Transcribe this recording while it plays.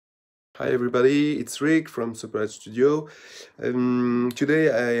Hi everybody, it's Rick from Surprise Studio. Today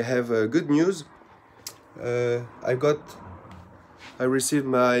I have good news. I received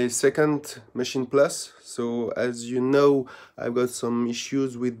my second Machine Plus. So as you know, I've got some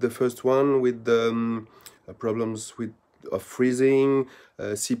issues with the first one, with problems of freezing,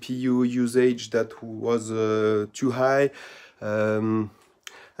 CPU usage that was too high. And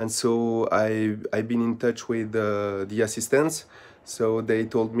so I've been in touch with the assistants. So they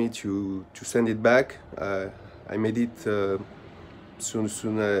told me to send it back. I made it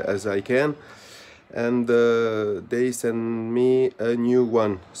soon as I can, and they send me a new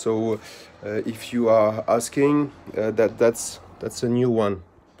one. So if you are asking, that's a new one.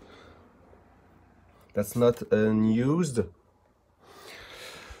 That's not unused.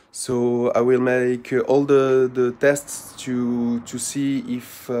 So I will make all the tests to see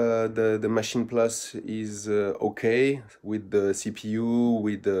if the Machine Plus is okay with the CPU,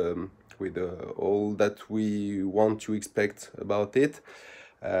 with all that we want to expect about it.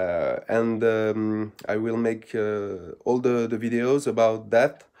 And I will make all the videos about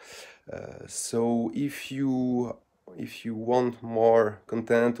that. So if you want more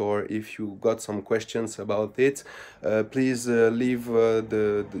content, or if you got some questions about it, please leave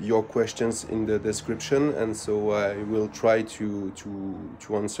your questions in the description, and so I will try to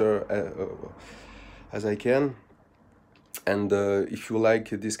answer as I can. And if you like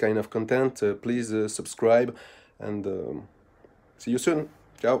this kind of content, please subscribe, and see you soon.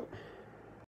 Ciao.